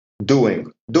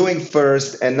doing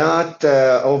first, and not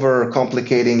over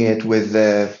complicating it with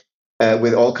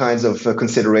all kinds of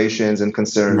considerations and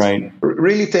concerns. Right.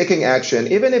 Really taking action,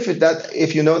 even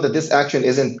if you know that this action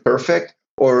isn't perfect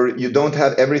or you don't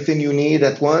have everything you need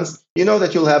at once, you know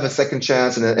that you'll have a second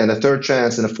chance and a third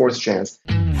chance and a fourth chance.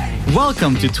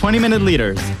 Welcome to 20-Minute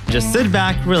Leaders. Just sit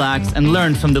back, relax, and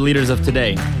learn from the leaders of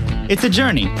today. It's a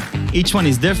journey. Each one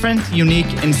is different,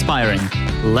 unique, inspiring.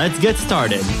 Let's get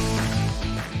started.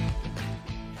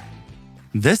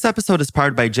 This episode is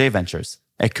powered by J Ventures,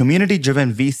 a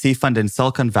community-driven VC fund in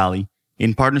Silicon Valley,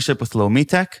 in partnership with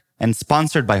Lomitech, and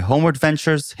sponsored by Homeward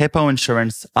Ventures, Hippo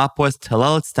Insurance, Upwest,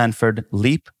 Hillel at Stanford,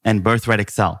 Leap, and Birthright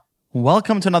Excel.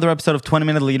 Welcome to another episode of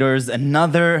 20-Minute Leaders.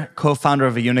 Another co-founder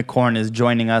of a unicorn is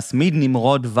joining us. Meet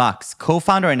Nimrod Vax,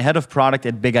 co-founder and head of product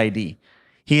at BigID.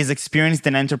 He is experienced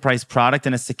in enterprise product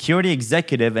and a security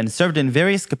executive and served in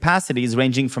various capacities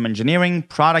ranging from engineering,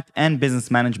 product, and business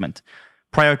management.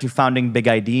 Prior to founding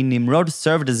BigID, Nimrod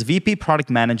served as VP Product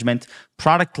Management,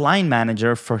 Product Line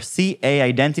Manager for CA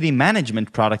Identity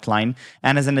Management product line,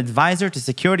 and as an advisor to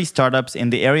security startups in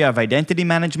the area of identity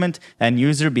management and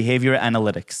user behavior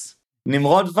analytics.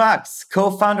 Nimrod Vax,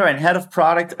 co-founder and head of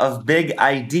product of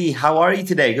BigID. How are you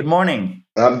today? Good morning.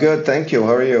 I'm good, thank you.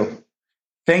 How are you?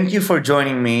 Thank you for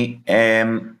joining me.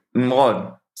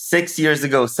 Nimrod, 7 years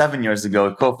ago,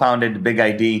 co-founded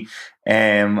BigID,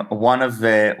 one of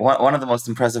the most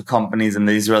impressive companies in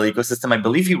the Israeli ecosystem. I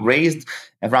believe he raised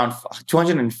around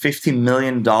 $250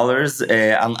 million,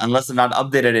 unless I'm not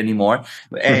updated anymore.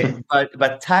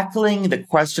 But tackling the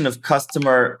question of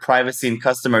customer privacy and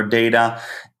customer data,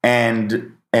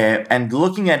 and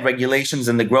looking at regulations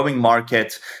in the growing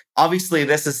market, obviously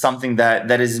this is something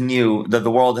that is new, that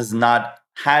the world has not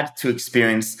had to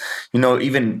experience,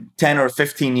 even 10 or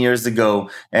 15 years ago,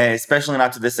 especially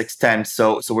not to this extent.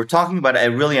 So we're talking about a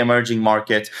really emerging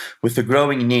market with a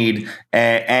growing need,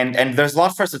 and there's a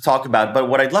lot for us to talk about. But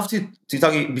what I'd love to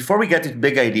talk before we get to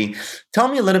BigID, tell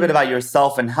me a little bit about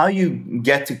yourself and how you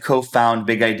get to co-found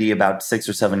BigID about 6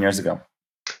 or 7 years ago.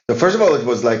 So first of all, it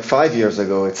was like 5 years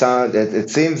ago. It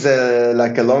seems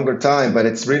like a longer time, but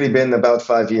it's really been about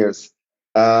 5 years.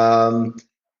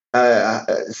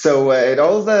 So it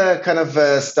all kind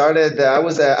of started. I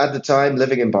was at the time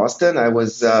living in Boston. I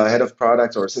was head of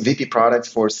product or VP product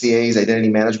for CA's identity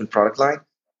management product line.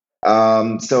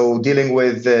 So dealing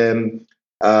with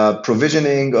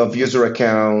provisioning of user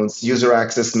accounts, user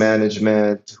access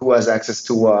management, who has access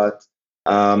to what,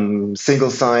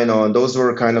 single sign-on. Those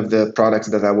were kind of the products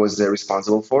that I was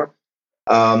responsible for.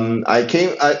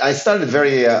 I started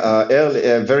very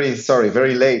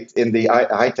very late in the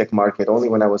high tech market, only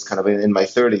when I was kind of in my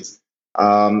 30s,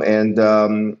 and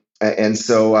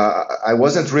so I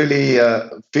wasn't really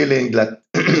feeling that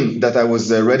that I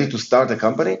was ready to start a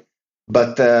company.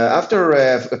 But after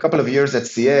a couple of years at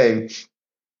CA,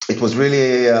 it was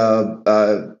really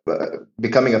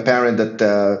becoming apparent that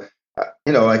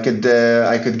I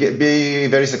could be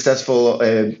very successful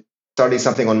starting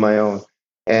something on my own.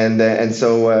 And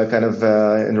so kind of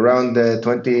in around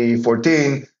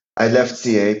 2014, I left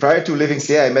CA. Prior to leaving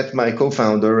CA, I met my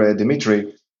co-founder,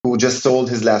 Dimitri, who just sold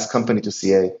his last company to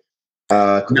CA,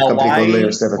 a company called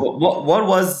Layer 7. What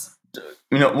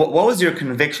was your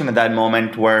conviction at that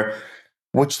moment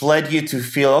which led you to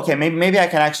feel, okay, maybe I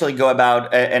can actually go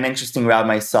about an interesting route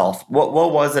myself?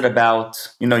 What was it about,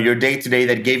 your day-to-day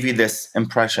that gave you this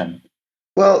impression?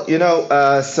 Well,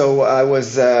 so I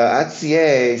was at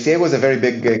CA. CA was a very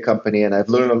big company, and I've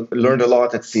learned a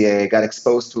lot at CA. Got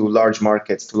exposed to large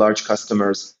markets, to large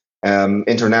customers,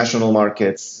 international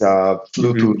markets.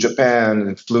 Flew to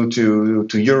Japan, flew to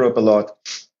Europe a lot,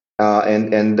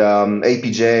 and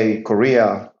APJ,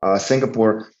 Korea,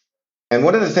 Singapore. And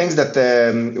one of the things that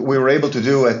we were able to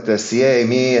do at the CA,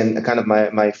 me and kind of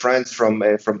my friends from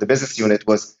the business unit,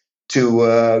 was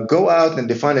to go out and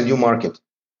define a new market.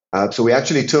 So we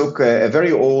actually took a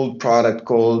very old product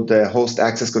called Host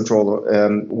Access Control,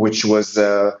 which was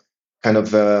kind of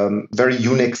very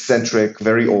Unix-centric,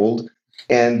 very old,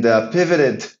 and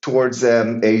pivoted towards a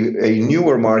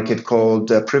newer market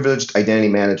called Privileged Identity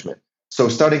Management. So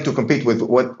starting to compete with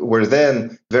what were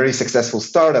then very successful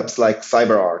startups like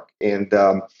CyberArk, and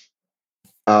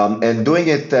doing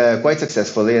it quite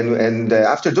successfully. And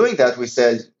after doing that, we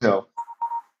said,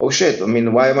 oh shit, I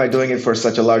mean, why am I doing it for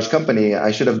such a large company?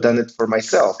 I should have done it for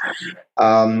myself.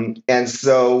 And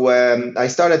so I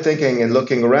started thinking and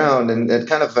looking around, and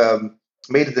kind of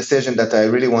made a decision that I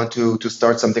really want to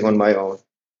start something on my own.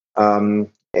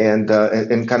 And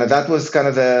kind of that was kind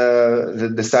of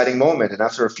the deciding moment. And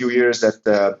after a few years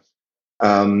in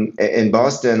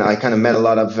Boston, I kind of met a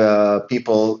lot of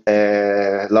people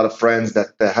a lot of friends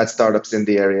that had startups in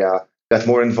the area, got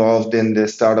more involved in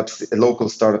the local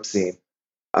startup scene,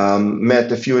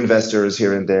 met a few investors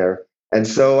here and there. And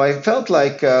so I felt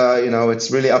like,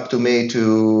 it's really up to me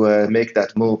to make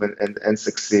that move and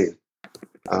succeed.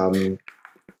 And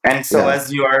so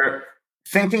as you are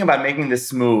thinking about making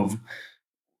this move,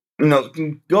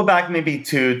 go back maybe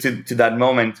to that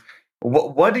moment.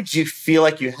 What did you feel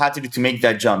like you had to do to make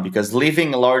that jump? Because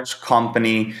leaving a large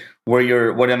company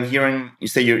where what I'm hearing, you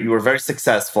say you were very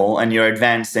successful and you're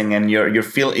advancing and you're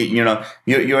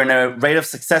in a rate of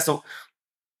success. So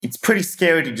it's pretty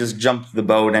scary to just jump the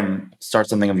boat and start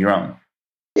something of your own.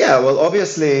 Yeah, well,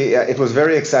 obviously it was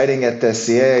very exciting at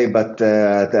CA, but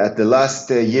at the last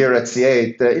year at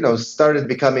CA, it started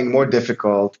becoming more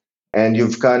difficult, and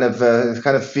you've kind of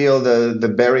feel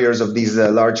the barriers of these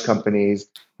large companies.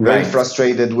 Very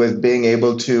frustrated with being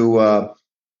able to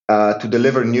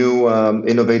deliver new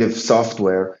innovative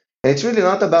software, and it's really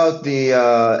not about the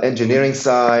engineering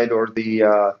side or the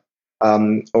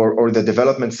or the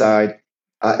development side.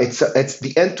 It's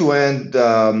the end-to-end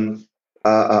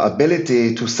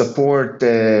ability to support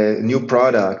new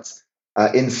products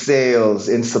in sales,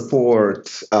 in support.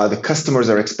 The customers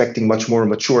are expecting much more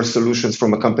mature solutions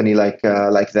from a company like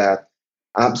that.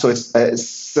 So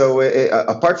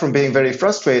apart from being very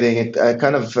frustrating, it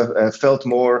kind of felt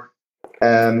more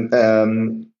like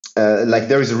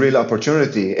there is a real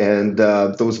opportunity, and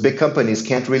those big companies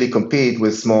can't really compete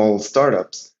with small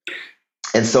startups.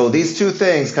 And so these two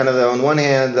things, kind of on one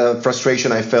hand, the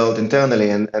frustration I felt internally,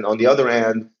 and on the other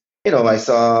hand, I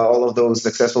saw all of those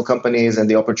successful companies and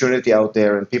the opportunity out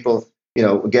there, and people,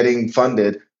 getting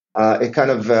funded. It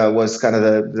kind of was kind of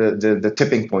the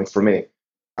tipping point for me.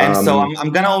 And so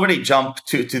I'm gonna already jump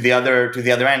to the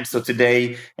other end. So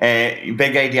today,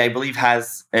 Big ID, I believe,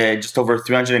 has just over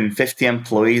 350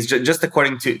 employees, just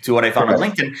according to what I found on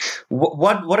LinkedIn.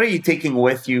 What are you taking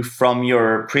with you from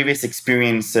your previous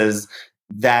experiences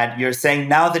that you're saying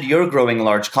now that you're growing a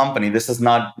large company? This is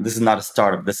not a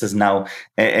startup. This is now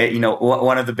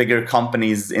one of the bigger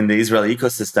companies in the Israeli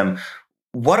ecosystem.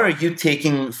 What are you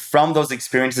taking from those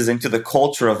experiences into the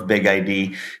culture of Big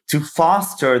ID to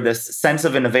foster this sense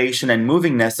of innovation and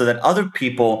movingness so that other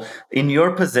people in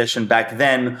your position back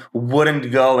then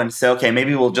wouldn't go and say, okay,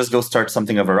 maybe we'll just go start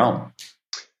something of our own?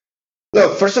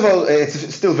 Look, first of all,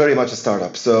 it's still very much a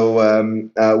startup. So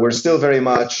we're still very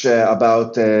much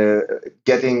about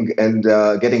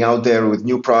getting out there with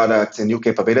new products and new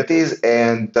capabilities,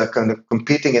 and kind of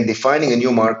competing and defining a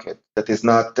new market that is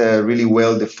not really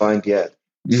well defined yet.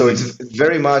 Mm-hmm. So it's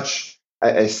very much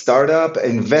a startup,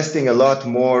 investing a lot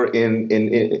more in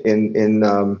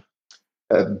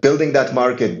building that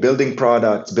market, building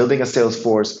products, building a sales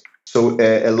force. So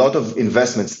a lot of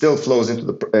investment still flows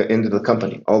into the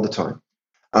company all the time.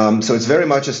 So it's very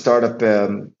much a startup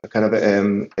kind of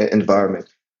environment.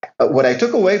 What I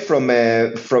took away from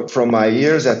my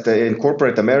years in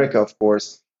corporate America, of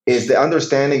course, is the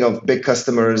understanding of big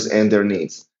customers and their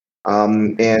needs,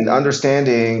 and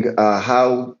understanding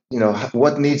how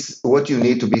what you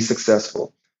need to be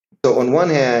successful. So on one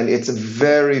hand, it's a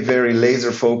very, very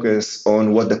laser focus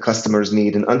on what the customers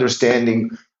need and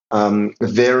understanding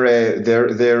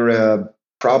their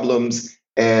problems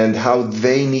and how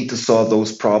they need to solve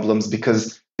those problems,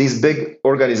 because these big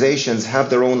organizations have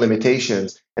their own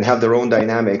limitations and have their own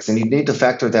dynamics, and you need to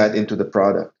factor that into the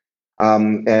product.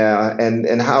 And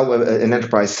how an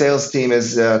enterprise sales team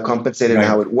is compensated, right,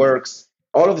 and how it works.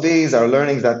 All of these are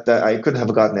learnings that I couldn't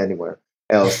have gotten anywhere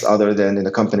else other than in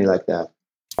a company like that.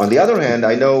 On the other hand,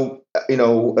 I know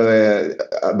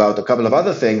about a couple of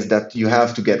other things that you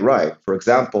have to get right. For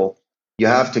example, you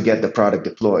have to get the product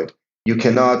deployed. You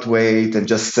cannot wait and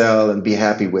just sell and be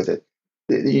happy with it.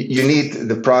 You need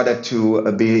the product to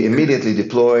be immediately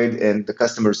deployed and the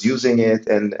customers using it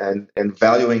and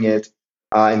valuing it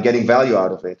and getting value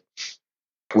out of it,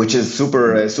 which is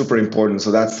super important.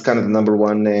 So that's kind of the number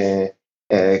one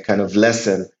kind of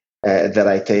lesson that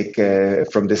I take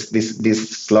from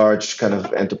this large kind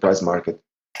of enterprise market.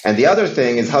 And the other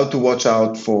thing is how to watch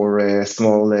out for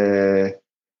small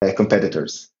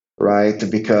competitors. Right,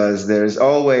 because there's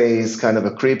always kind of a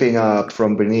creeping up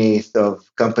from beneath of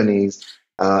companies,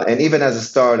 and even as a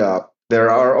startup,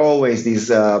 there are always these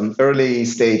early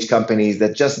stage companies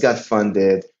that just got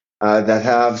funded, that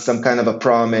have some kind of a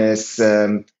promise,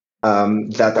 that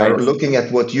are looking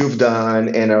at what you've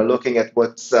done and are looking at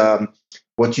what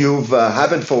you've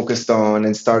haven't focused on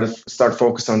and start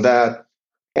focus on that.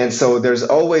 And so there's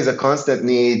always a constant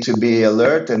need to be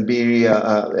alert and be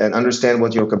and understand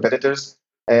what your competitors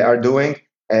are doing,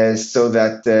 so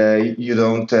that you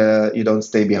don't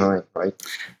stay behind, right?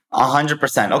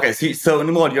 100%. Okay, so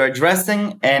Nimrod, you're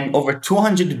addressing an over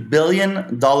 $200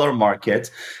 billion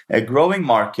market, a growing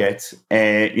market.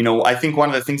 I think one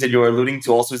of the things that you're alluding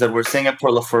to also is that we're seeing a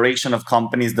proliferation of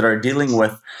companies that are dealing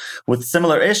with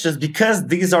similar issues, because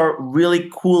these are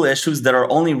really cool issues that are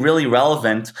only really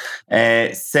relevant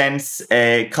since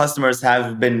customers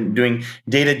have been doing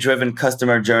data-driven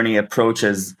customer journey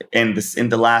approaches in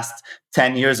the last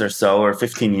 10 years or so, or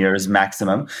 15 years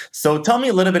maximum. So tell me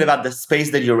a little bit about the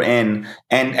space that you're in,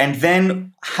 and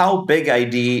then how Big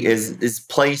ID is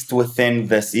placed within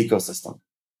this ecosystem.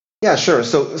 Yeah, sure.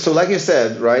 So like you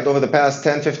said, right, over the past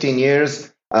 10, 15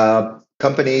 years,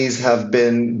 companies have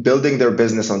been building their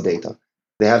business on data.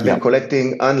 They have been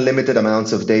collecting unlimited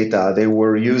amounts of data. They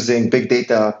were using big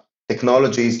data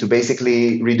technologies to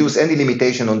basically reduce any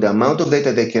limitation on the amount of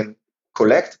data they can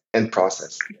collect and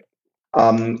process.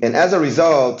 And as a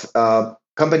result,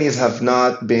 companies have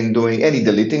not been doing any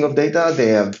deleting of data. They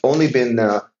have only been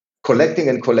collecting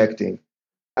and collecting.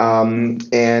 And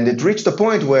it reached a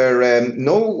point where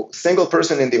no single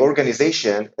person in the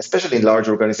organization, especially in large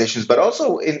organizations, but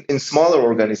also in smaller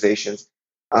organizations,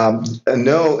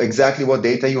 know exactly what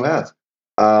data you have.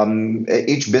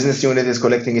 Each business unit is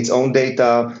collecting its own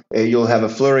data. You'll have a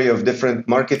flurry of different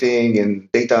marketing and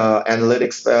data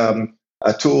analytics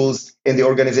tools in the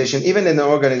organization. Even in an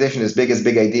organization as big as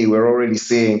Big ID, we're already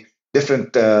seeing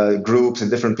different groups and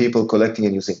different people collecting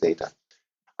and using data.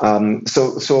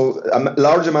 So a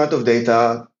large amount of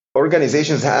data.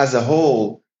 Organizations as a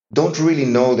whole don't really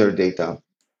know their data.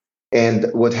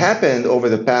 And what happened over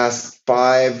the past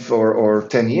 5 or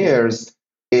 10 years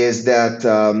is that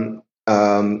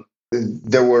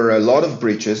there were a lot of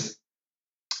breaches.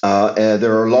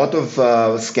 There are a lot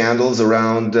of scandals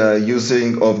around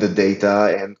using of the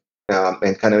data,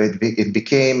 and kind of it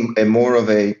became more of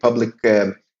a public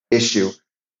issue.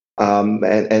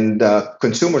 And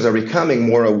consumers are becoming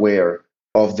more aware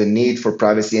of the need for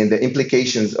privacy and the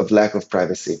implications of lack of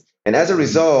privacy. And as a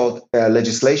result,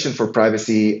 legislation for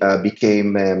privacy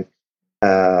became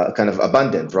kind of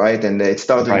abundant, right? And it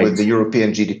started with the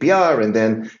European GDPR, and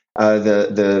then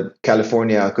the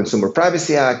California Consumer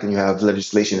Privacy Act, and you have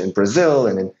legislation in Brazil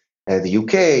and in the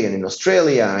UK and in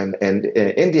Australia and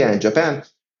India and Japan.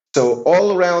 So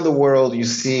all around the world, you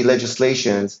see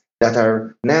legislations that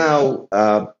are now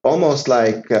almost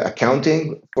like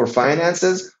accounting for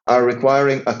finances are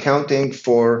requiring accounting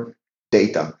for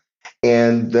data.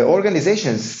 And the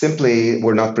organizations simply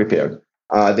were not prepared.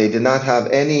 They did not have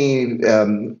any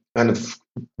kind of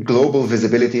global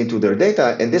visibility into their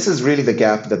data. And this is really the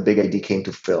gap that Big ID came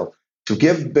to fill, to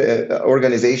give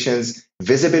organizations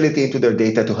visibility into their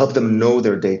data, to help them know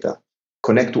their data,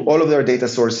 connect to all of their data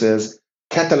sources,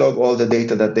 catalog all the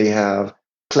data that they have,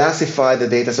 classify the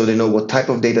data so they know what type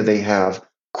of data they have,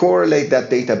 correlate that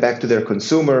data back to their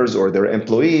consumers or their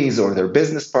employees or their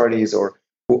business parties or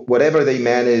whatever they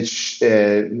manage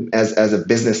as a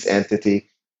business entity,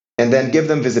 and then give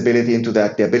them visibility into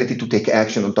that, the ability to take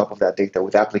action on top of that data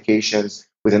with applications,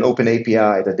 with an open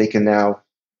API that they can now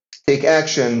take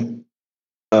action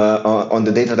on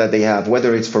the data that they have,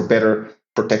 whether it's for better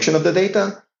protection of the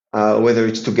data, whether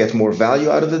it's to get more value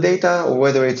out of the data, or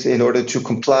whether it's in order to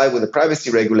comply with the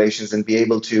privacy regulations and be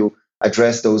able to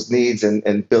address those needs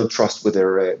and build trust with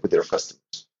their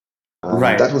customers.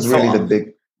 Right. That was really the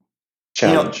big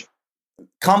challenge.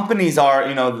 Companies are,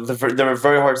 they're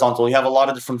very horizontal. You have a lot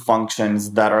of different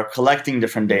functions that are collecting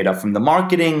different data, from the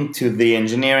marketing to the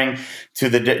engineering to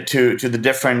the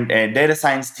different data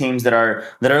science teams that are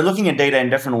looking at data in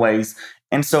different ways.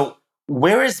 And so,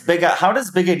 how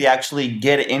does Big ID actually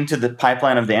get into the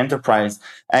pipeline of the enterprise,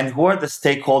 and who are the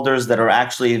stakeholders that are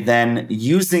actually then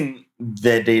using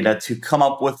the data to come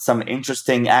up with some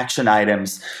interesting action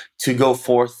items to go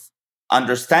forth,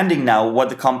 understanding now what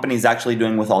the company is actually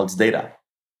doing with all its data?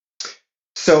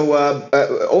 So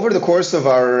over the course of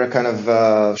our kind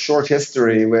of short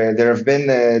history, where there have been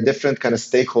different kind of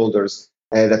stakeholders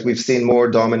that we've seen more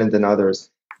dominant than others.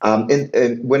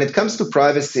 When it comes to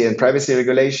privacy and privacy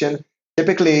regulation,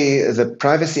 typically the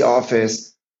privacy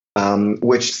office,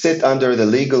 which sit under the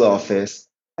legal office,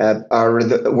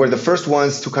 were the first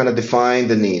ones to kind of define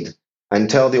the need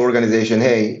and tell the organization,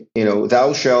 hey,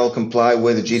 thou shall comply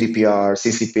with GDPR,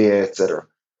 CCPA, etc.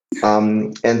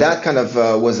 And that kind of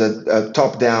was a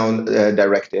top-down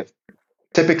directive,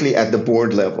 typically at the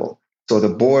board level. So the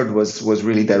board was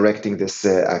really directing this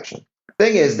action.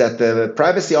 Thing is that the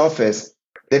privacy office,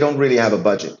 they don't really have a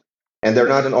budget, and they're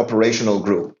not an operational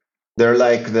group. They're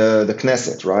like the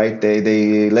Knesset, right?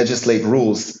 They legislate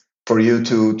rules for you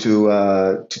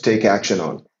to take action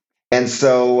on. And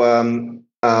so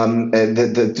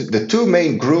the two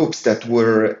main groups that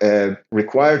were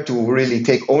required to really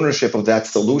take ownership of that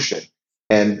solution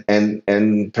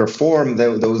and perform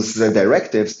those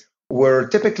directives were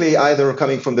typically either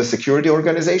coming from the security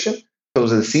organization, so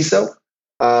the CISO,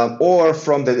 or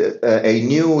from a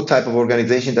new type of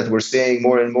organization that we're seeing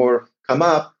more and more come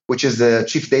up, which is the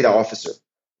chief data officer.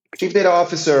 Chief data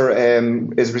officer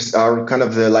are kind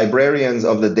of the librarians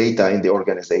of the data in the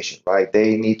organization, right?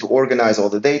 They need to organize all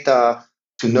the data,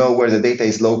 to know where the data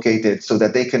is located so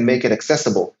that they can make it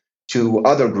accessible to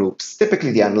other groups,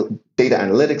 typically the data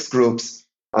analytics groups,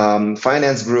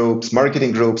 finance groups,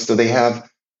 marketing groups. So they have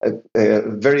a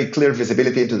very clear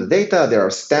visibility into the data. There are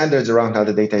standards around how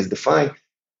the data is defined.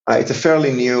 It's a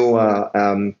fairly new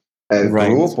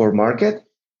group or market.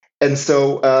 And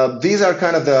so these are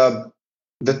kind of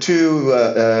the two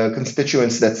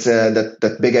constituents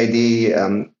that Big ID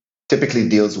typically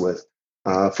deals with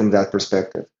from that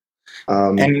perspective.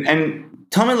 And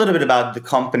tell me a little bit about the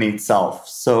company itself.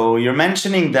 So you're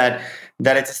mentioning that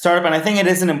it's a startup, and I think it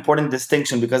is an important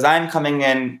distinction because I'm coming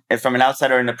in from an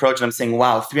outsider and approach, and I'm saying,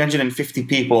 wow, 350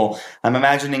 people. I'm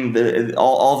imagining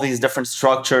all these different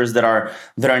structures that are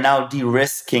now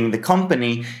de-risking the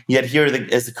company. Yet here,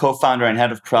 as a co-founder and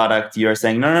head of product, you're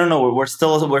saying, no, we're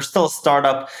still a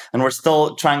startup, and we're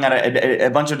still trying out a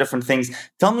bunch of different things.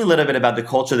 Tell me a little bit about the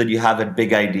culture that you have at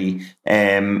Big ID,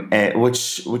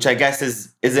 which I guess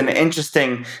is an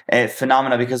interesting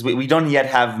phenomena because we don't yet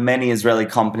have many Israeli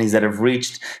companies that have reached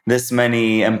this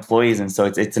many employees, and so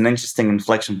it's an interesting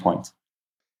inflection point.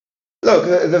 Look,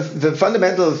 the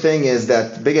fundamental thing is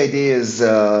that Big ID is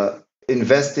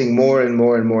investing more and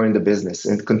more and more in the business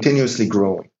and continuously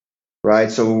growing,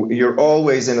 right? So you're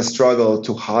always in a struggle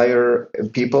to hire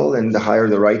people and to hire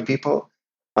the right people.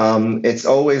 It's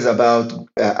always about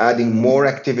adding more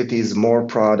activities, more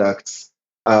products,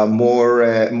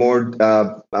 more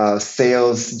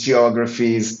sales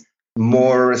geographies,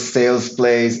 more sales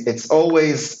plays. It's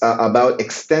always about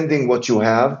extending what you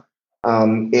have.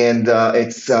 And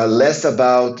it's less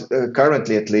about,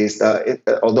 currently at least,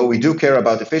 although we do care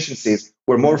about efficiencies,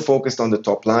 we're more focused on the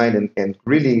top line and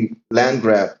really land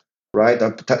grab, right?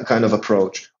 A kind of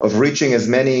approach of reaching as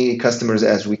many customers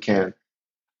as we can.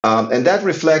 And that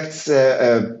reflects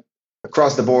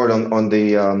across the board on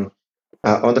the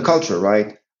culture,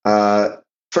 right?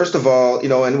 First of all,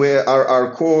 and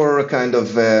our core kind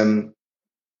of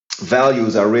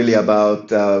values are really about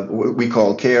what we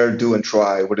call care, do, and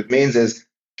try. What it means is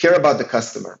care about the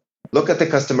customer. Look at the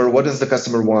customer. What does the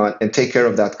customer want? And take care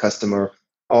of that customer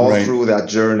all through that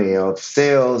journey of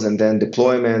sales and then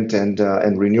deployment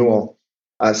and renewal.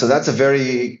 So that's a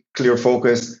very clear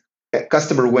focus.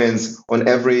 Customer wins on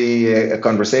every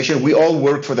conversation. We all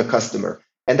work for the customer.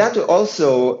 And that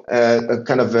also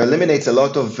kind of eliminates a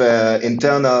lot of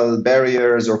internal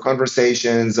barriers or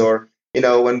conversations or,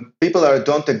 when people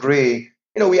don't agree,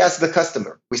 we ask the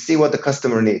customer. We see what the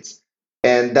customer needs.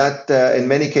 And that, in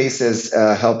many cases,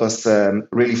 help us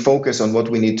really focus on what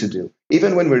we need to do,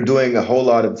 even when we're doing a whole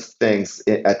lot of things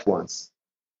at once.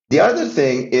 The other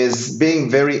thing is being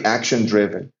very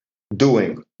action-driven,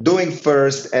 doing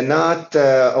first and not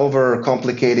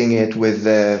overcomplicating it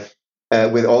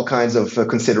with all kinds of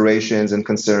considerations and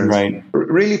concerns. Right.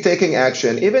 Really taking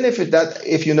action, even if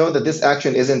you know that this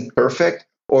action isn't perfect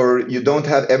or you don't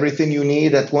have everything you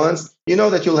need at once, you know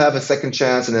that you'll have a second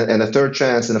chance and a third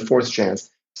chance and a fourth chance.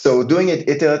 So doing it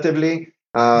iteratively,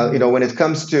 when it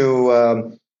comes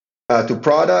to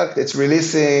product, it's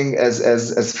releasing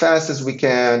as fast as we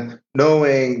can,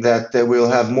 knowing that we'll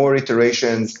have more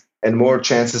iterations and more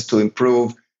chances to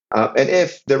improve. And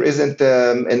if there isn't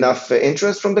enough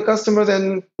interest from the customer,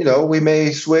 then we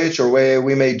may switch or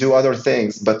we may do other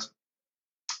things. But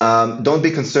don't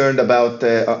be concerned about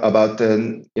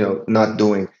not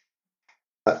doing.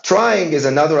 Trying is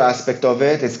another aspect of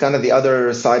it. It's kind of the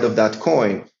other side of that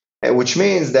coin, which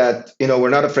means that we're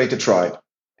not afraid to try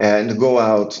and go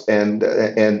out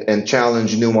and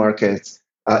challenge new markets,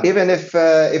 even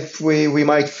if we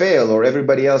might fail or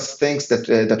everybody else thinks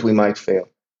that we might fail.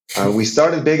 We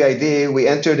started Big ID. We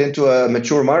entered into a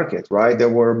mature market, right? There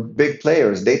were big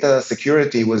players. Data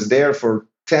security was there for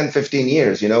 10, 15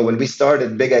 years. When we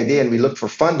started Big ID and we looked for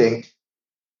funding,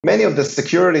 many of the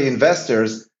security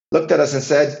investors looked at us and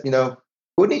said,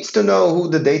 who needs to know who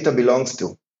the data belongs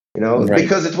to?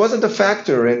 Because it wasn't a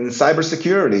factor in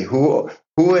cybersecurity.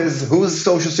 Whose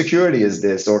social security is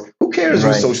this? Or who cares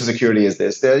whose social security is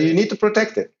this? You need to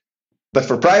protect it. But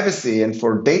for privacy and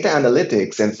for data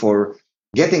analytics and for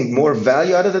getting more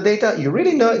value out of the data, you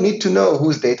really need to know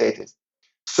whose data it is.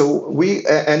 So we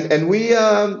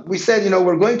said,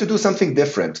 we're going to do something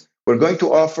different. we're going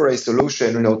to offer a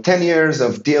solution, 10 years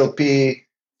of DLP,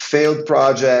 failed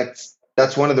projects.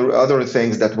 That's one of the other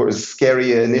things that was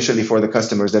scary initially for the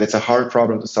customers, that it's a hard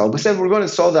problem to solve. We said we're going to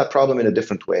solve that problem in a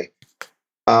different way.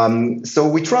 So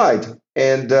we tried,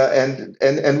 and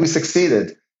we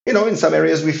succeeded. In some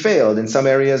areas we failed. In some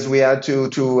areas we had to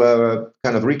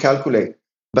kind of recalculate.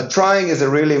 But trying is a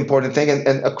really important thing.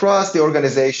 And across the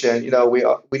organization,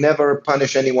 we never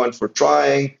punish anyone for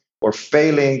trying or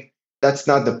failing. That's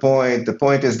not the point. The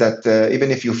point is that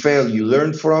even if you fail, you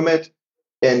learn from it,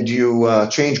 and you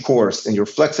change course, and you're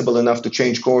flexible enough to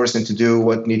change course and to do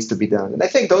what needs to be done. And I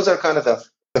think those are kind of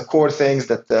the core things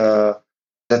that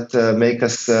make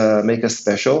us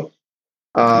special.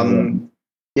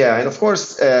 Yeah, and of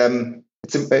course,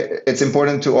 it's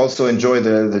important to also enjoy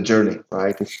the journey,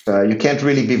 right? You can't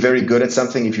really be very good at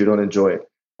something if you don't enjoy it,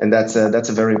 and that's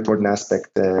a very important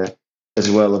aspect as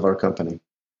well of our company.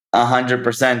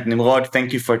 100%. Nimrod,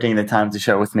 thank you for taking the time to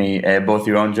share with me both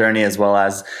your own journey as well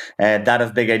as that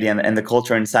of Big Idea and the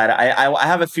culture inside. I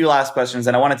have a few last questions,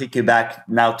 and I want to take you back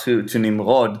now to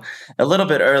Nimrod, a little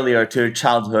bit earlier to your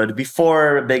childhood,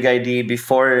 before Big Idea,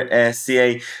 before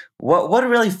CA. What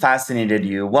really fascinated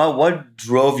you? What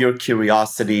drove your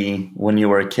curiosity when you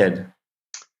were a kid?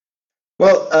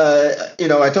 Well,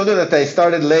 I told you that I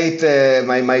started late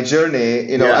my journey.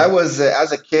 I was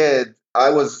as a kid,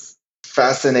 I was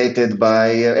fascinated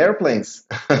by airplanes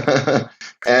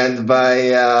and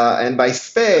by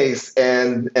space,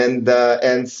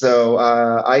 and so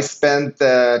I spent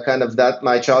kind of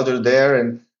my childhood there,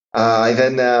 and I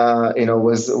then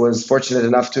was fortunate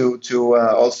enough to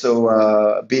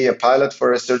also be a pilot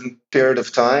for a certain period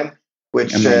of time,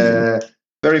 which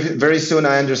very very soon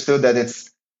I understood that it's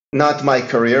not my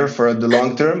career for the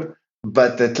long term,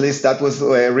 but at least that was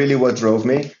really what drove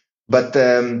me. But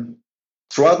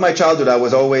throughout my childhood, I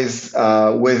was always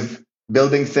with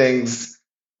building things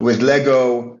with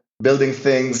Lego, building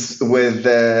things with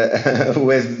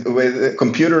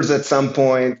computers at some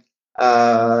point,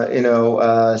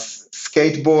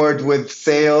 skateboard with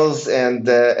sails and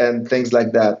things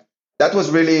like that. That was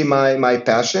really my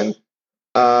passion.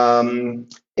 And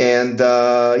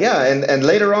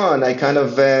later on, I kind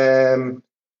of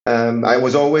I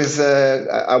was always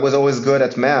good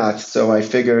at math, so I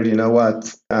figured,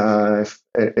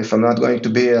 if I'm not going to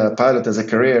be a pilot as a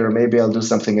career, maybe I'll do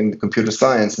something in computer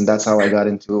science, and that's how I got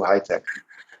into high tech.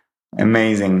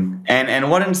 Amazing.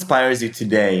 And what inspires you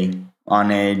today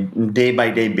on a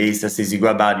day-by-day basis as you go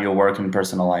about your work and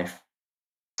personal life?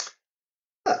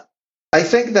 I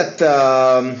think that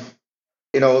the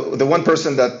one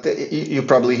person that you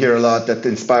probably hear a lot that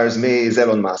inspires me is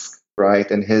Elon Musk, right?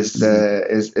 And his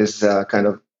kind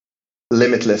of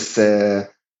limitless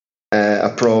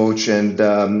approach, and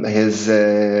his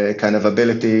kind of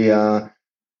ability to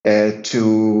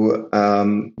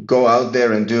go out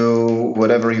there and do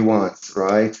whatever he wants,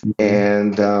 right?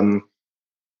 And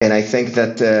I think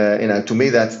that to me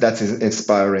that's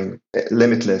inspiring,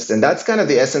 limitless, and that's kind of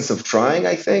the essence of trying.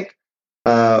 I think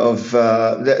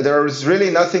there is really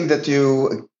nothing that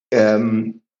you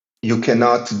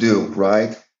cannot do,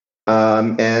 right?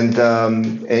 And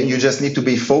you just need to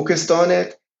be focused on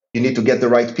it. You need to get the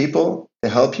right people to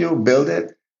help you build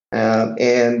it,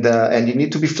 and you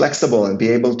need to be flexible and be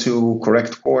able to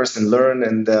correct course and learn.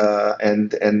 And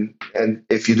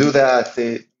if you do that,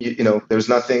 there's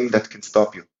nothing that can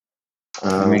stop you.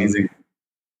 Amazing.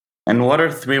 And what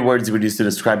are 3 words you would use to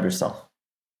describe yourself?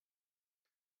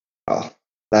 Oh,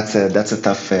 that's a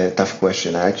tough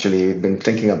question. I actually been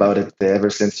thinking about it ever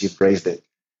since you've raised it.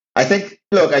 I think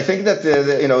that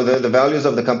the values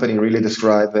of the company really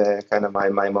describe kind of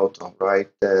my motto, right?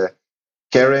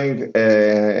 Caring,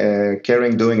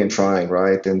 doing, and trying,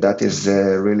 right? And that is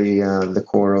really the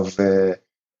core of.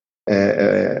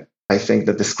 I think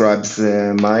that describes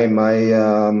my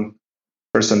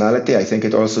personality. I think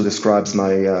it also describes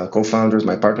my co-founders,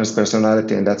 my partners'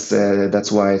 personality, and that's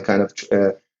why I kind of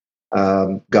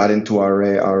got into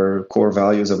our core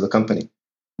values of the company.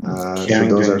 So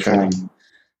those are kind of.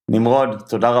 Nimrod,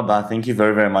 toda rabba. Thank you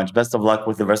very, very much. Best of luck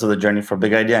with the rest of the journey for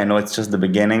Big Idea. I know it's just the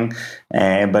beginning,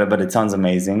 but it sounds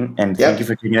amazing. And thank you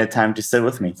for taking the time to sit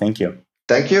with me. Thank you.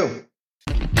 Thank you.